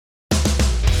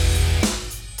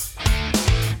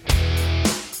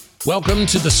Welcome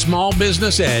to the Small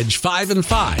Business Edge 5 and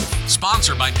 5,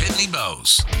 sponsored by Pitney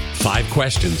Bowes. 5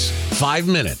 questions, 5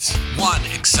 minutes, 1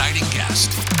 exciting guest.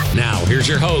 Now, here's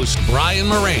your host, Brian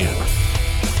Moran.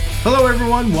 Hello,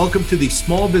 everyone. Welcome to the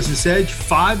Small Business Edge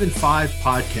 5 and 5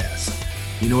 podcast.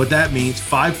 You know what that means.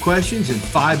 5 questions in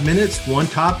 5 minutes, 1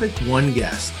 topic, 1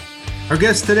 guest. Our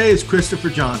guest today is Christopher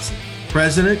Johnson,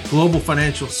 President, Global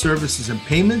Financial Services and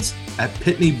Payments at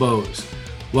Pitney Bowes.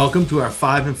 Welcome to our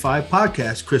 5 and 5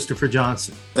 podcast, Christopher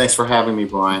Johnson. Thanks for having me,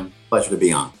 Brian. Pleasure to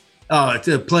be on. It's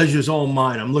a pleasure's all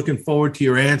mine. I'm looking forward to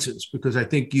your answers because I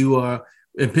think you are,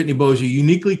 and Pitney Bowes, are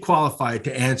uniquely qualified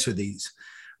to answer these.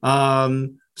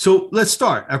 So let's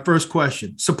start. Our first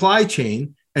question. Supply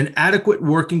chain and adequate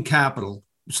working capital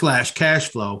 /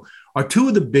 cash flow are 2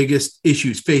 of the biggest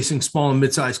issues facing small and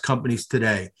mid-sized companies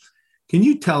today. Can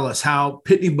you tell us how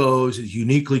Pitney Bowes is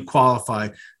uniquely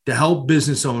qualified to help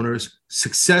business owners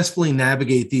successfully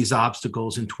navigate these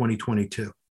obstacles in 2022?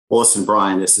 Well, listen,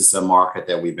 Brian, this is a market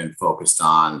that we've been focused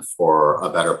on for a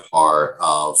better part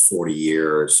of 40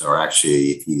 years, or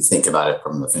actually, if you think about it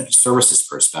from the financial services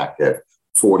perspective,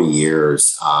 40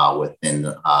 years within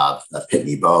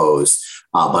Pitney Bowes,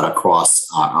 but across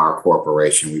our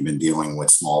corporation, we've been dealing with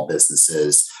small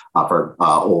businesses for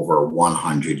over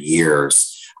 100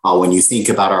 years. When you think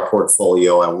about our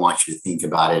portfolio, I want you to think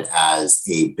about it as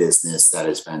a business that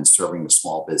has been serving the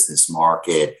small business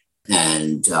market.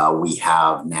 And we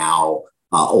have now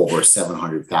over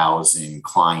 700,000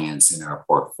 clients in our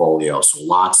portfolio. So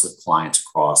lots of clients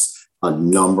across a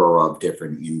number of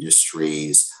different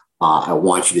industries. I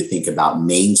want you to think about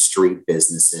Main Street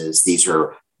businesses. These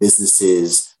are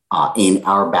businesses in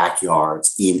our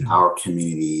backyards, in our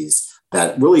communities,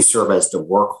 that really serve as the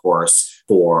workhorse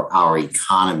for our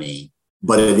economy.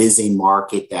 But it is a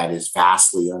market that is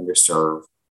vastly underserved.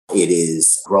 It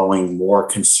is growing more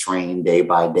constrained day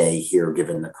by day here,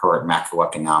 given the current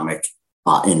macroeconomic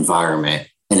environment.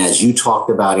 And as you talked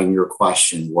about in your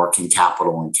question, working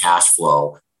capital and cash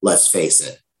flow, let's face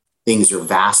it, things are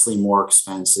vastly more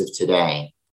expensive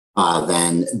today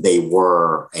than they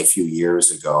were a few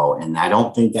years ago. And I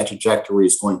don't think that trajectory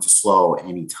is going to slow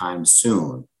anytime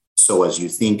soon. So as you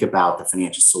think about the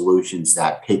financial solutions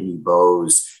that Pitney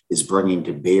Bowes is bringing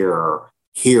to bear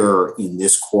here in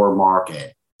this core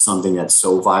market, something that's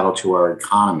so vital to our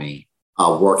economy,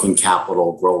 working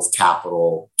capital, growth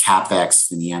capital, CapEx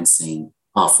financing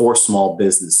for small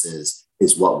businesses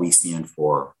is what we stand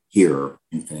for here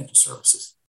in financial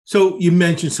services. So you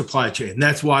mentioned supply chain.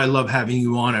 That's why I love having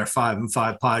you on our 5 and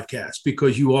 5 podcast,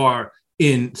 because you are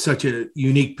in such a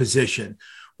unique position.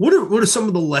 What are some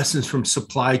of the lessons from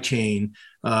supply chain,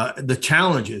 the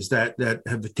challenges that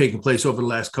have taken place over the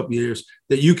last couple of years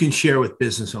that you can share with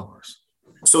business owners?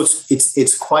 So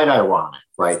it's quite ironic,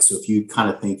 right? So if you kind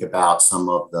of think about some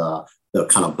of the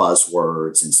kind of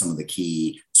buzzwords and some of the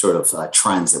key sort of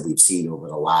trends that we've seen over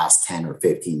the last 10 or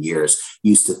 15 years, you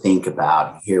used to think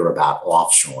about and hear about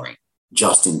offshoring,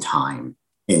 just-in-time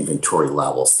inventory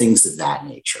levels, things of that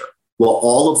nature. Well,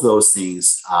 all of those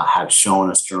things have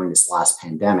shown us during this last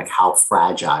pandemic how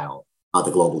fragile the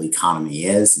global economy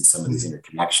is and some of these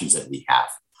interconnections that we have.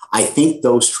 I think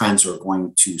those trends are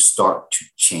going to start to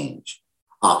change.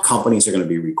 Companies are going to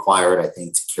be required, I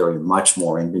think, to carry much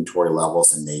more inventory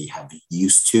levels than they have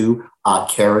used to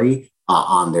carry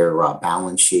on their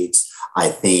balance sheets. I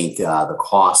think the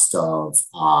cost of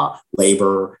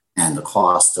labor and the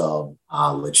cost of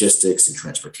logistics and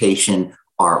transportation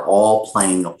are all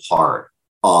playing a part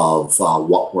of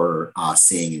what we're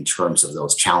seeing in terms of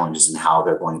those challenges and how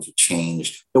they're going to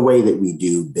change the way that we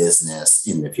do business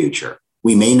in the future.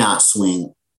 We may not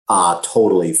swing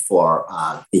totally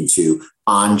into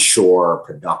onshore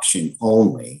production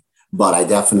only, but I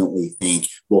definitely think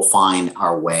we'll find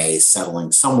our way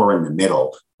settling somewhere in the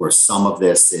middle where some of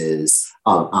this is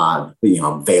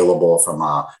available from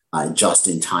a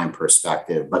just-in-time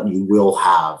perspective, but you will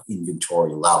have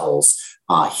inventory levels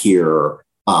here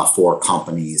for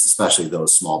companies, especially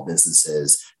those small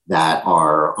businesses that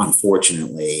are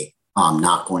unfortunately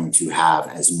not going to have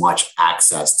as much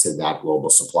access to that global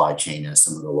supply chain as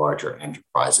some of the larger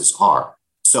enterprises are.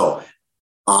 So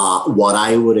what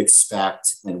I would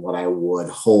expect and what I would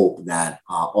hope that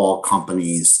all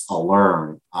companies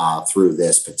learn through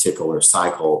this particular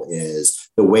cycle is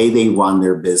the way they run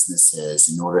their businesses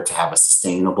in order to have a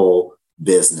sustainable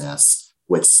business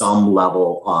with some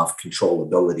level of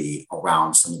controllability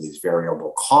around some of these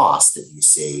variable costs that you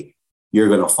see. You're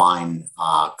going to find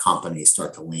companies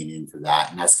start to lean into that.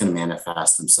 And that's going to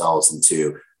manifest themselves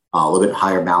into a little bit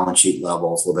higher balance sheet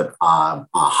levels, a little bit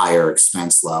higher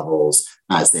expense levels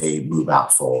as they move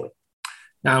out forward.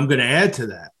 Now, I'm going to add to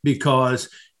that because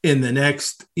in the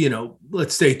next,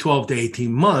 let's say 12 to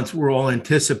 18 months, we're all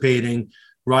anticipating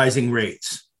rising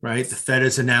rates, right? The Fed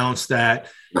has announced that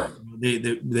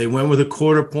they went with a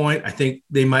quarter point. I think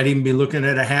they might even be looking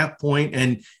at a half point,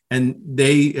 and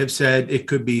they have said it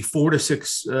could be 4 to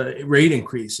 6 rate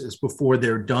increases before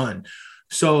they're done.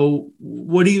 So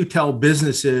what do you tell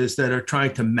businesses that are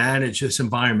trying to manage this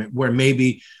environment where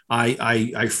maybe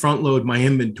I front load my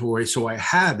inventory so I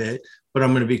have it, but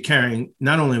I'm going to be carrying,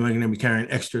 not only am I going to be carrying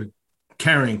extra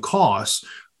carrying costs,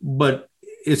 but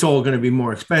it's all going to be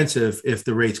more expensive if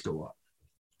the rates go up?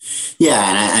 Yeah,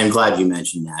 and I'm glad you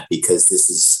mentioned that, because this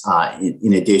is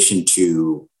in addition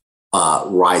to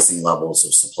rising levels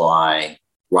of supply,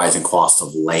 rising cost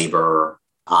of labor.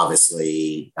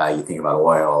 Obviously, you think about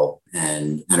oil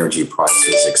and energy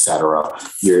prices, et cetera.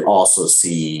 You're also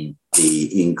seeing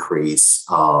the increase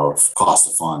of cost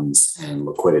of funds and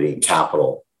liquidity and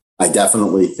capital. I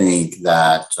definitely think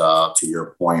that, to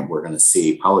your point, we're going to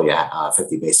see probably a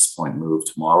 50 basis point move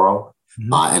tomorrow.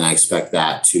 Mm-hmm. And I expect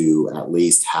that to at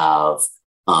least have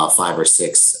 5 or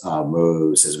 6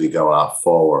 moves as we go out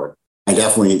forward. I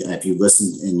definitely, if you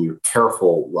listen and you're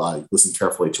careful, listen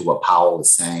carefully to what Powell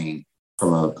is saying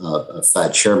from a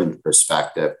Fed chairman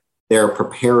perspective, they're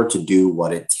prepared to do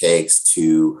what it takes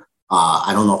to,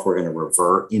 I don't know if we're going to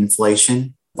revert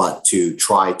inflation, but to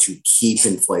try to keep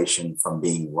inflation from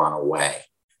being run away.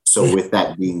 So with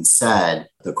that being said,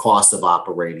 the cost of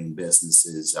operating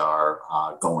businesses are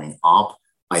going up.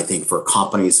 I think for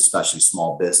companies, especially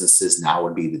small businesses, now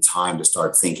would be the time to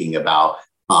start thinking about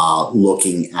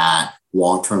looking at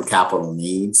long-term capital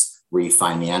needs,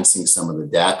 refinancing some of the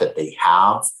debt that they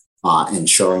have,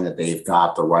 ensuring that they've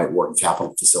got the right working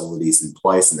capital facilities in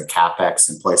place and the CapEx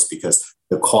in place, because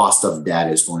the cost of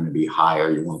debt is going to be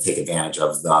higher. You want to take advantage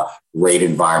of the rate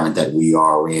environment that we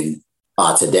are in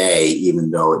today,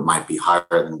 even though it might be higher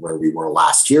than where we were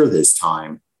last year this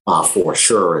time. For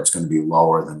sure, it's going to be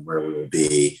lower than where we will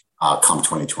be come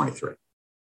 2023.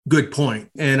 Good point.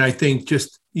 And I think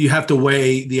just you have to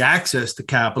weigh the access to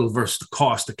capital versus the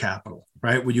cost of capital,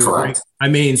 right? Would you Correct. agree? I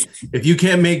mean, if you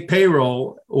can't make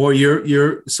payroll or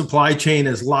your supply chain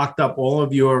has locked up all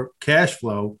of your cash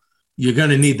flow, you're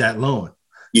going to need that loan.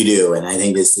 You do, and I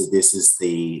think this is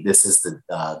the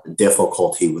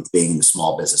difficulty with being in the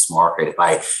small business market. If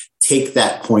I take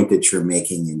that point that you're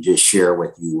making and just share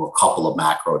with you a couple of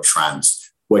macro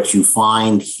trends, what you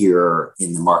find here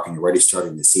in the market, you're already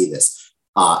starting to see this.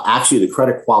 Actually, the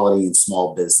credit quality in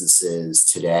small businesses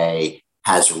today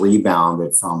has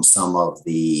rebounded from some of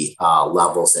the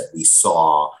levels that we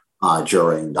saw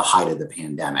during the height of the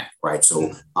pandemic, right?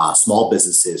 So small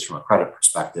businesses from a credit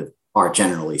perspective are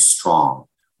generally strong.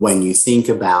 When you think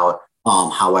about,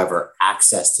 however,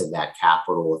 access to that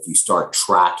capital, if you start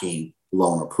tracking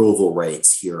loan approval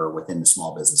rates here within the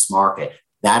small business market,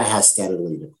 that has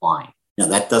steadily declined. Now,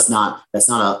 that's not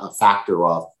a factor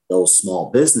of those small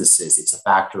businesses. It's a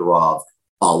factor of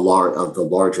the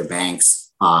larger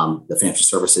banks, the financial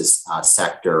services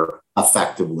sector,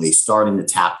 effectively starting to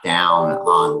tap down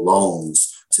on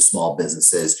loans to small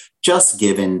businesses, just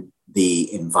given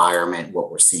the environment, what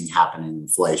we're seeing happen in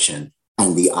inflation,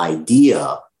 and the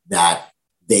idea that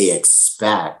they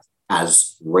expect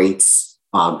as rates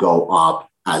go up,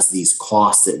 as these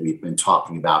costs that we've been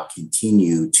talking about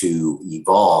continue to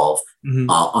evolve,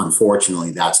 unfortunately,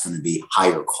 that's going to be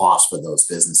higher costs for those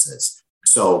businesses.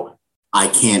 So I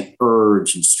can't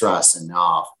urge and stress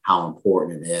enough how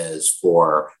important it is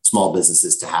for small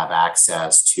businesses to have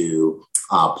access to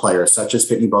players such as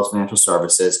Pitney Bowes Financial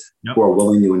Services, who are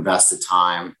willing to invest the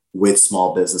time with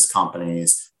small business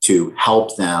companies to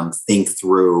help them think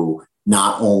through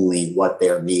not only what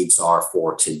their needs are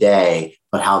for today,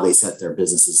 but how they set their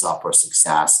businesses up for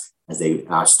success as they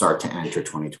start to enter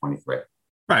 2023.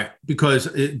 Right, because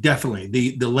definitely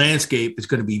the landscape is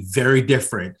going to be very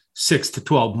different 6 to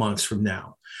 12 months from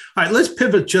now. All right, let's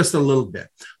pivot just a little bit.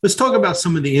 Let's talk about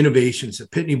some of the innovations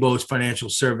that Pitney Bowes Financial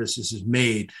Services has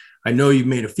made. I know you've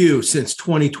made a few since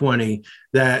 2020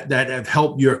 that have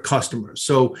helped your customers.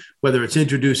 So whether it's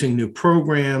introducing new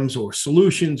programs or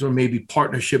solutions or maybe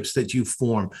partnerships that you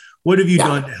form, what have you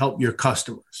done to help your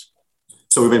customers?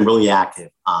 So we've been really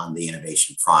active on the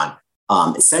innovation front.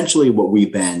 Essentially, what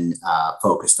we've been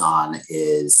focused on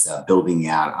is building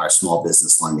out our small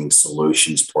business lending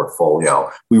solutions portfolio.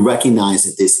 We recognize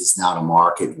that this is not a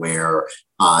market where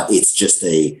it's just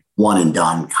a one and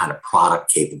done kind of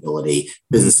product capability.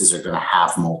 Businesses are going to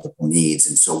have multiple needs.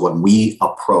 And so when we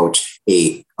approach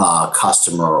a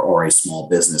customer or a small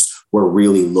business, we're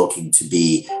really looking to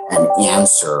be an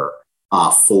answer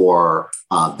for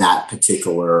that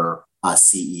particular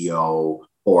CEO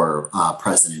or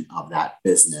president of that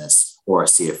business or a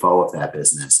CFO of that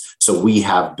business. So we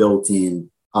have built-in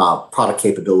product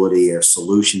capability or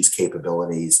solutions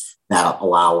capabilities that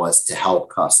allow us to help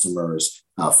customers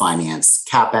finance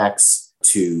CapEx,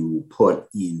 to put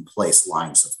in place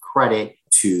lines of credit,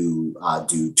 to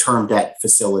do term debt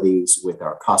facilities with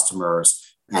our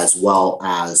customers, as well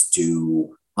as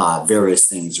do various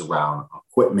things around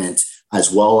equipment,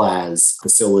 as well as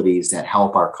facilities that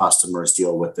help our customers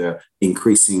deal with the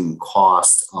increasing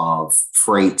cost of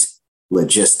freight,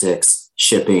 logistics,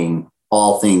 shipping,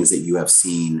 all things that you have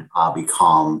seen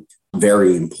become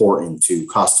very important to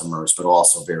customers, but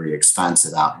also very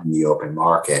expensive out in the open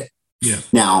market. Yeah.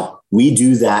 Now, we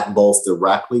do that both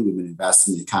directly. We've been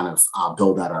investing to kind of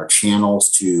build out our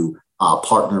channels to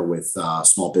partner with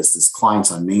small business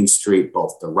clients on Main Street,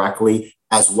 both directly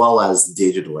as well as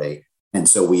digitally. And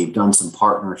so we've done some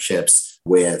partnerships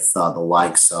with the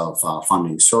likes of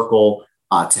Funding Circle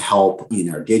to help in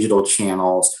our digital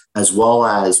channels, as well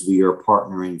as we are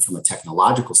partnering from a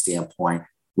technological standpoint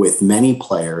with many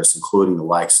players, including the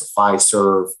likes of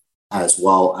Fiserv, as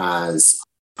well as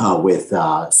with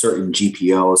certain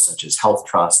GPOs such as Health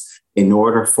Trust, in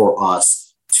order for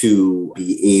us to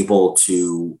be able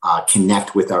to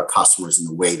connect with our customers in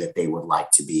the way that they would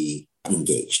like to be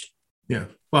engaged. Yeah.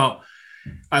 Well,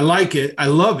 I like it. I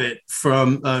love it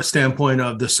from a standpoint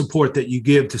of the support that you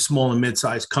give to small and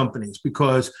mid-sized companies,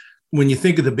 because when you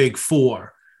think of the big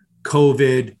four,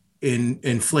 COVID,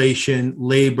 inflation,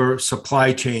 labor,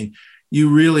 supply chain,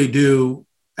 you really do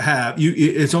have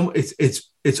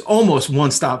it's almost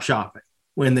one-stop shopping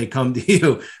when they come to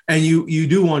you, and you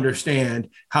do understand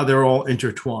how they're all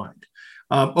intertwined.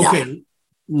 Okay, yeah.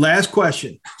 Last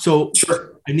question. So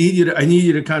sure. I need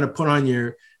you to kind of put on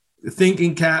your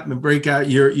thinking cap and break out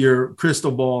your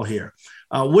crystal ball here.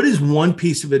 What is one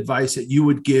piece of advice that you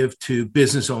would give to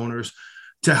business owners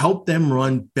to help them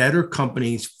run better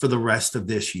companies for the rest of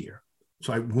this year?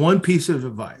 So one piece of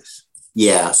advice.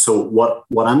 Yeah. So what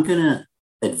I'm going to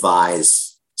advise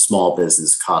small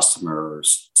business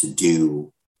customers to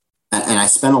do, and I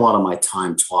spend a lot of my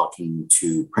time talking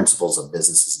to principals of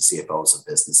businesses and CFOs of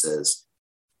businesses,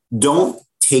 don't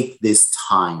take this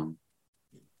time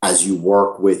as you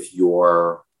work with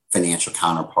your financial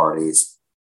counterparties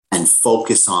and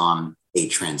focus on a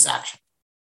transaction.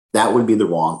 That would be the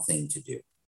wrong thing to do.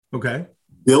 Okay.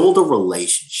 Build a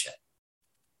relationship.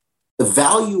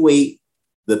 Evaluate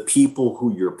the people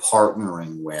who you're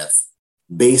partnering with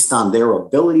based on their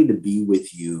ability to be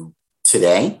with you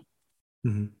today,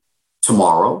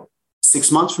 tomorrow,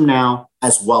 6 months from now,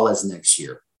 as well as next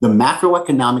year. The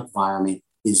macroeconomic environment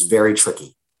is very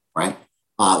tricky, right?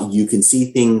 You can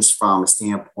see things from a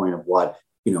standpoint of what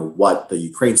the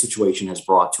Ukraine situation has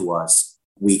brought to us.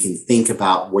 We can think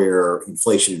about where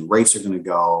inflation and rates are going to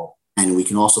go. And we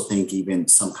can also think even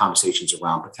some conversations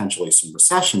around potentially some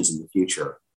recessions in the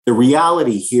future. The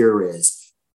reality here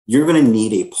is you're going to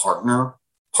need a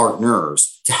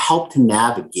partners to help to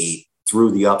navigate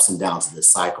through the ups and downs of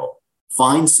this cycle.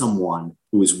 Find someone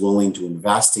who is willing to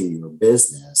invest in your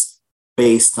business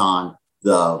based on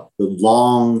the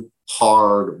long,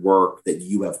 hard work that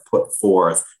you have put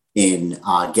forth in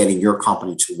getting your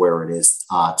company to where it is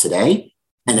today,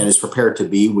 and it is prepared to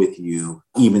be with you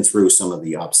even through some of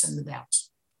the ups and the downs.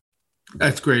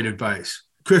 That's great advice.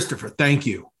 Christopher, thank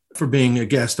you for being a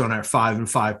guest on our 5 and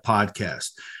 5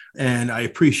 podcast. And I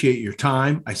appreciate your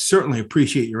time. I certainly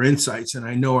appreciate your insights, and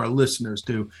I know our listeners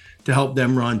do, to help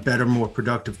them run better, more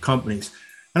productive companies.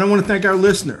 And I want to thank our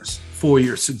listeners for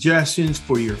your suggestions,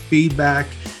 for your feedback,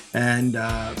 and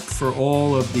for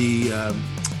all of the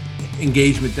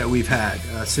engagement that we've had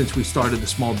since we started the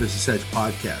Small Business Edge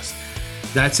podcast.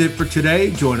 That's it for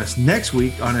today. Join us next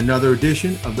week on another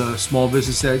edition of the Small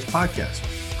Business Edge podcast.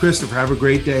 Christopher, have a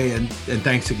great day, and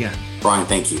thanks again. Brian,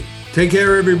 thank you. Take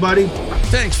care, everybody.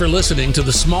 Thanks for listening to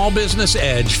the Small Business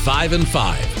Edge 5 and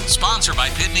 5, sponsored by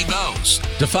Pitney Bowes.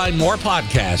 To find more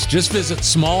podcasts, just visit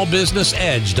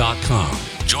smallbusinessedge.com.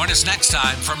 Join us next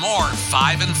time for more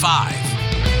 5 and 5.